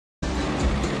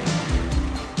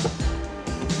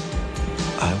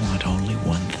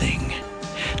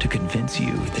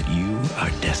are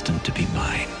destined to be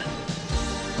mine.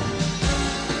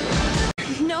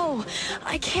 No,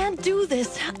 I can't do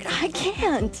this. I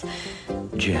can't.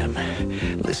 Jem,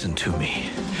 listen to me.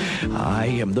 I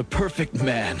am the perfect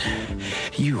man.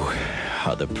 You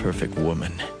are the perfect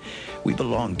woman. We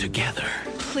belong together.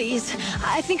 Please,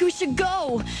 I think we should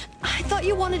go. I thought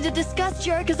you wanted to discuss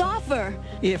Jerica's offer.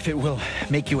 If it will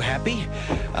make you happy,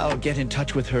 I'll get in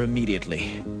touch with her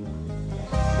immediately.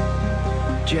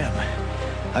 Jem,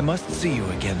 I must see you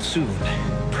again soon.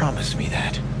 Promise me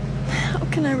that. How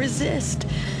can I resist?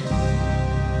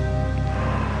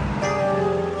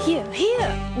 Here.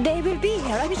 They will be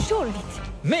here, I'm sure of it.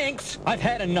 Minx, I've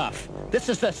had enough. This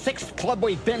is the 6th club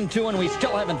we've been to and we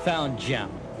still haven't found Jem.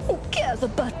 Who cares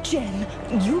about Jem?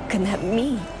 You can have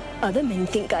me. Other men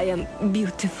think I am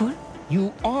beautiful.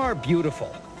 You are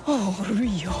beautiful. Oh,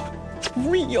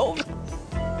 Rio.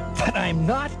 But I'm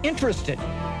not interested.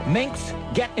 Minx,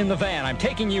 get in the van. I'm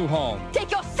taking you home.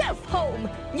 Take yourself home.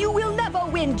 You will never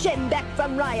win Jem back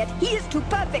from Riot. He is too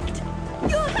perfect.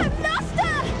 You have lost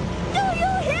her! Do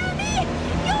you hear me?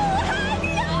 You have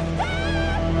lost her!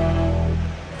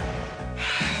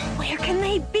 Where can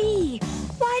they be?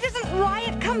 Why doesn't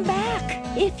Riot come back?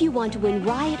 If you want to win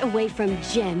Riot away from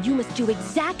Jem, you must do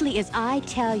exactly as I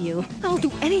tell you. I'll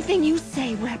do anything you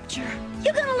say, Rapture.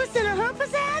 You're gonna listen to her,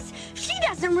 Pizzazz? She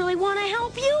doesn't really want to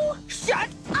help you. Shut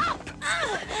up!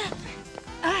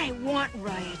 I want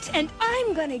Riot, and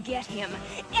I'm gonna get him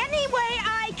any way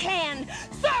I can.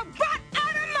 So get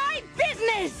out of my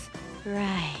business!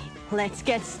 Right. Let's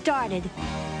get started.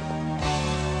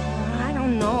 I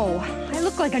don't know. I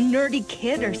look like a nerdy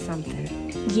kid or something.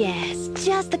 Yes,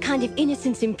 just the kind of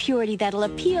innocence and purity that'll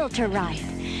appeal to Riot.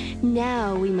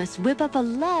 Now we must whip up a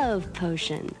love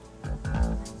potion.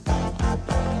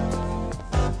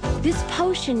 This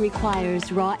potion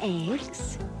requires raw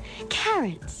eggs,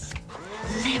 carrots,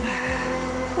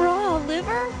 liver. Raw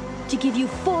liver? To give you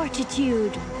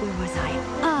fortitude. Where was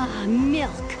I?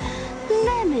 Milk,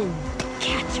 lemon,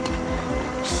 ketchup,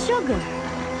 sugar,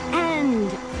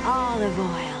 and olive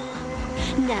oil.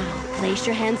 Now, place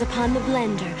your hands upon the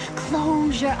blender,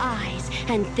 close your eyes,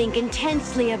 and think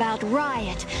intensely about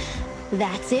Riot.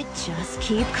 That's it, just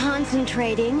keep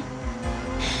concentrating.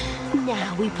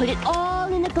 Now we put it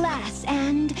all in a glass,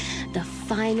 and the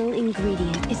final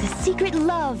ingredient is a secret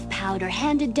love powder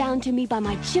handed down to me by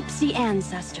my gypsy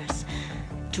ancestors.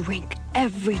 Drink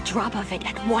every drop of it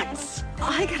at once.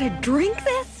 I gotta drink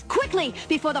this? Quickly,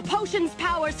 before the potion's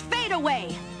powers fade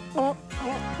away.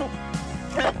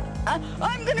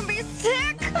 I'm gonna be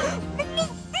sick!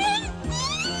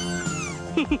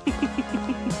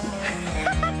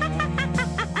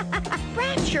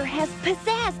 Rapture has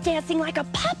Pizzazz dancing like a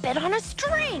puppet on a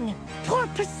string. Poor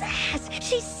Pizzazz,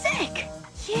 she's sick.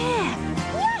 Yeah,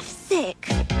 you're sick.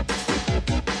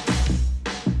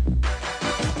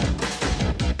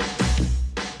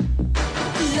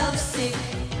 Lovesick,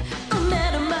 I'm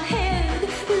out of my head.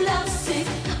 Lovesick,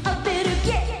 I better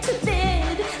get to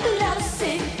bed.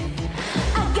 Lovesick,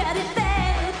 I got it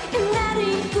bad, and that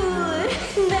ain't good.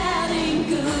 That ain't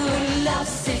good.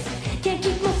 Lovesick, can't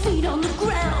keep my feet on the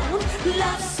ground.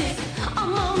 Lovesick,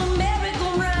 I'm on a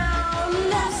merry-go-round.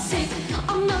 Lovesick,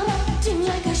 I'm not acting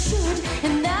like I should,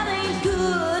 and that ain't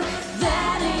good.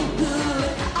 That ain't good.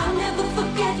 I'll never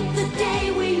forget the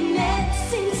day we met.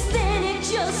 Since then, it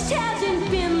just hasn't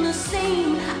been the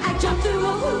same. I jump through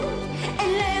a hoop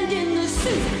and land in the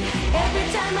soup. Every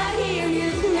time I hear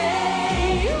his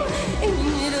name,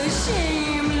 ain't it a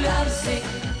shame? Lovesick,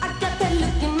 I got that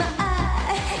look in my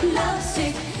eye.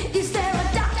 Lovesick, is there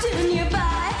a doctor nearby?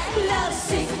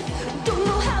 Lovesick, don't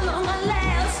know how long I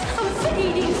last. I'm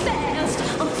fading fast,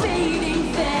 I'm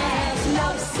fading fast.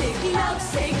 Lovesick,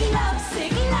 lovesick,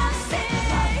 lovesick, lovesick,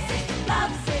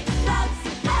 lovesick,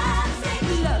 lovesick, lovesick,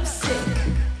 lovesick.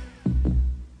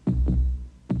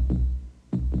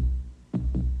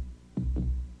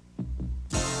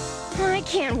 I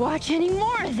can't watch any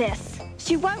more of this.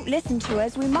 She won't listen to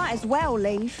us. We might as well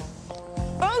leave.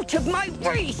 Out of my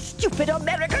way, stupid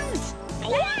Americans!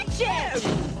 Watch it!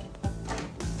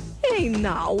 Hey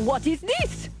now, what is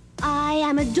this? I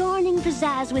am adorning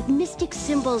Pizzazz with mystic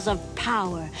symbols of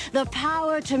power. The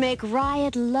power to make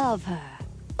Riot love her.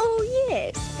 Oh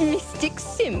yes, mystic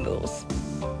symbols.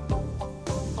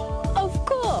 Of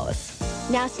course.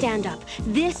 Now stand up.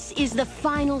 This is the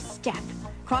final step.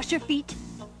 Cross your feet,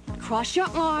 cross your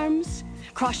arms,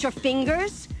 cross your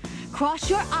fingers, cross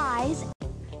your eyes.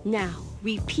 Now,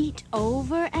 repeat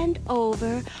over and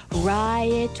over,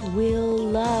 Riot will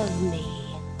love me.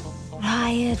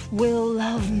 Riot will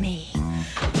love me.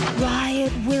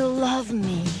 Riot will love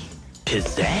me.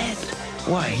 Pizzazz?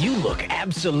 Why, you look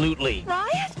absolutely...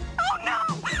 Riot? Oh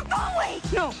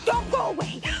No, don't go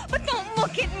away. But don't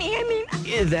look at me. I mean...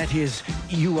 That is,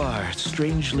 you are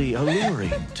strangely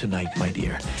alluring tonight, my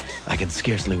dear. I can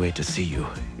scarcely wait to see you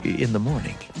in the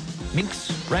morning.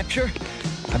 Minx, Rapture,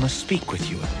 I must speak with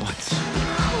you at once.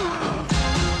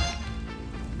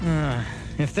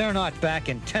 If they're not back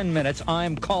in 10 minutes,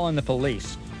 I'm calling the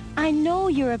police. I know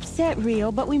you're upset,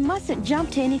 Rio, but we mustn't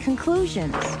jump to any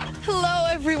conclusions. Hello,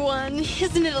 everyone.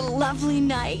 Isn't it a lovely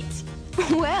night?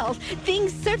 Well,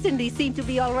 things certainly seem to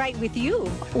be all right with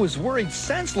you. I was worried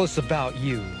senseless about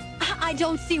you. I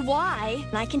don't see why.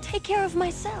 I can take care of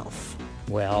myself.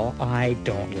 Well, I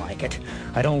don't like it.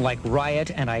 I don't like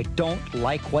Riot, and I don't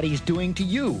like what he's doing to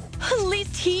you. At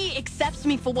least he accepts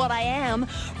me for what I am.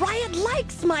 Riot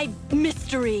likes my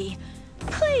mystery.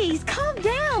 Please, calm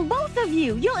down, both of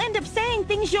you. You'll end up saying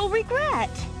things you'll regret.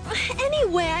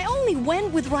 Anyway, I only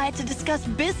went with Riot to discuss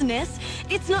business.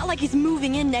 It's not like he's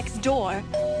moving in next door.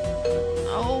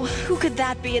 Oh, who could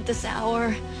that be at this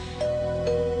hour?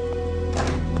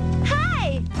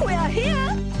 Hi! We're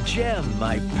here! Jem,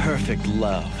 my perfect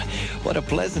love. What a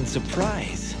pleasant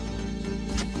surprise.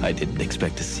 I didn't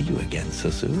expect to see you again so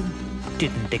soon.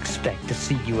 Didn't expect to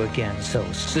see you again so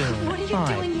soon. What are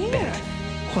you doing here? Bet.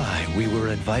 Why, we were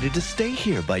invited to stay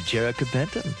here by Jerica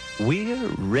Benton. We're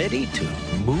ready to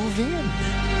move in.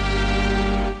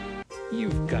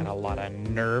 You've got a lot of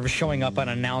nerve showing up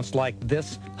unannounced like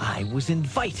this. I was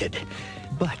invited.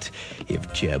 But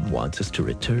if Jem wants us to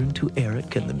return to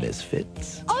Eric and the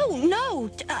Misfits... Oh, no!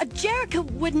 Jerica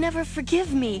would never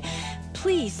forgive me.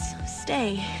 Please,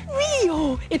 stay.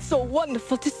 Rio, it's so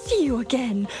wonderful to see you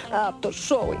again after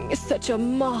showing such a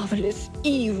marvelous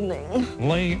evening.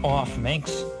 Lay off,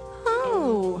 Minx.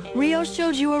 Oh, Rio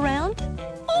showed you around?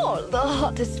 All the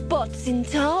hottest spots in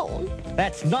town.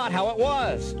 That's not how it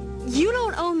was. You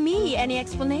don't owe me any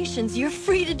explanations. You're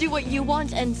free to do what you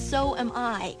want, and so am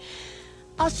I.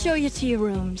 I'll show you to your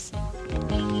rooms.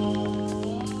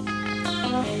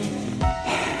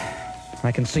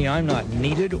 I can see I'm not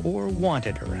needed or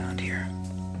wanted around here.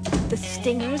 The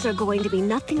stingers are going to be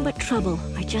nothing but trouble.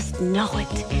 I just know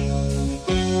it.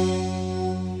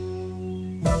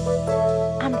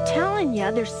 I'm telling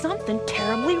you, there's something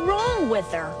terribly wrong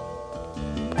with her.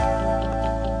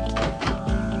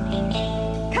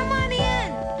 Come on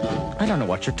in! I don't know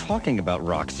what you're talking about,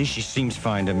 Roxy. She seems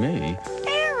fine to me.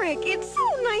 Eric, it's so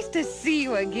nice to see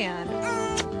you again.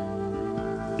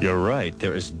 You're right.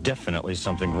 There is definitely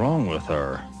something wrong with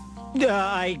her.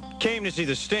 I came to see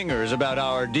the Stingers about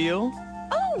our deal.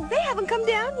 Oh, they haven't come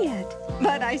down yet.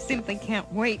 But I simply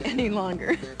can't wait any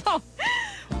longer. Oh,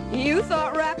 you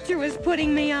thought Rapture was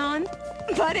putting me on?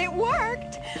 But it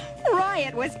worked.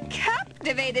 Riot was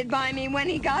captivated by me when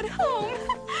he got home.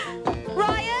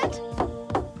 Riot?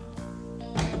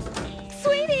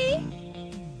 Sweetie?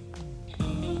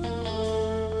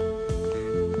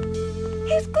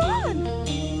 He's gone.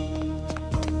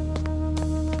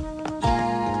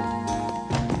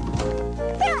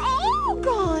 They're all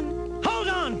gone. Hold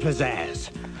on, Pizzazz.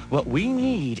 What we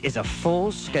need is a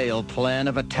full-scale plan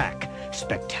of attack.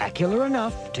 Spectacular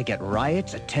enough to get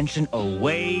Riot's attention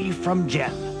away from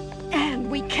Jem.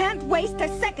 And we can't waste a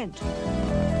second.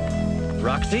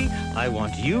 Roxy, I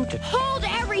want you to... Hold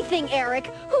everything, Eric.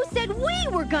 Who said we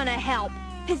were gonna help?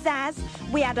 Pizzazz,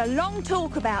 we had a long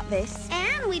talk about this.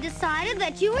 And we decided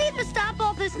that you either stop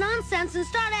all this nonsense and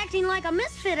start acting like a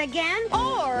misfit again,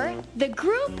 Or the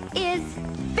group is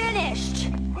finished.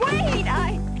 Wait,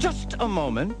 Just a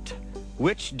moment.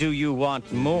 Which do you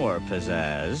want more,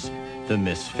 Pizzazz? The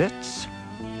Misfits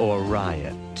or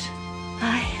Riot?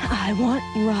 I want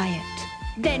Riot.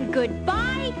 Then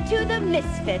goodbye to the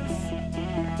Misfits.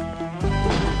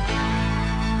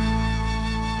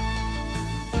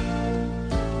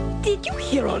 Did you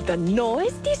hear all the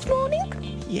noise this morning?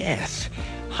 Yes,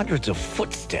 hundreds of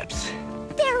footsteps.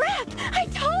 They're up! I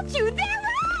told you, they're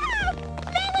up!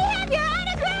 May we have your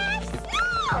autographs?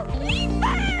 No! Me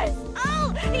first!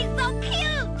 Oh, he's so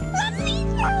cute! Let me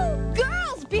through!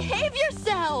 Girls, behave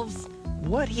yourselves!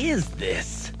 What is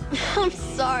this? I'm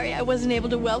sorry I wasn't able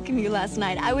to welcome you last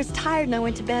night. I was tired and I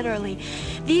went to bed early.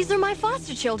 These are my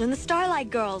foster children, the Starlight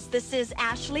girls. This is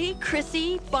Ashley,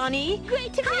 Chrissy, Bonnie.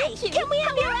 Great to meet you! Can we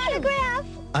have your autograph?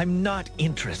 I'm not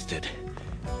interested.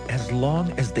 As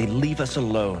long as they leave us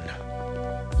alone.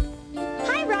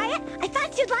 Hi, Riot. I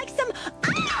thought you'd like some...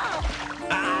 Ah!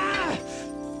 Ah!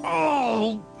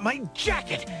 Oh, my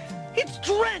jacket! It's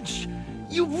drenched!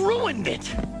 You ruined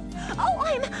it! Oh,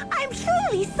 I'm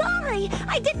truly sorry.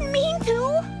 I didn't mean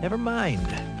to. Never mind.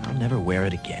 I'll never wear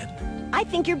it again. I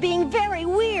think you're being very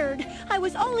weird. I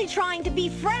was only trying to be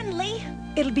friendly.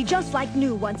 It'll be just like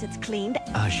new once it's cleaned.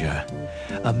 Aja,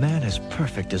 a man as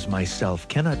perfect as myself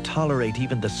cannot tolerate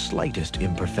even the slightest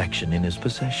imperfection in his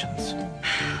possessions.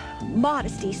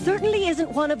 Modesty certainly isn't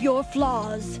one of your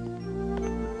flaws.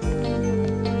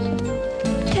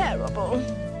 Terrible.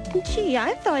 Gee,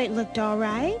 I thought it looked all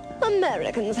right.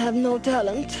 Americans have no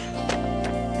talent.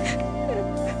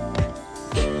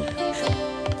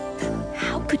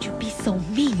 How could you be so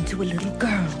mean to a little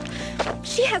girl?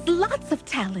 She has lots of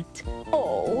talent.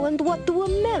 Oh, and what do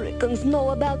Americans know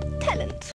about talent?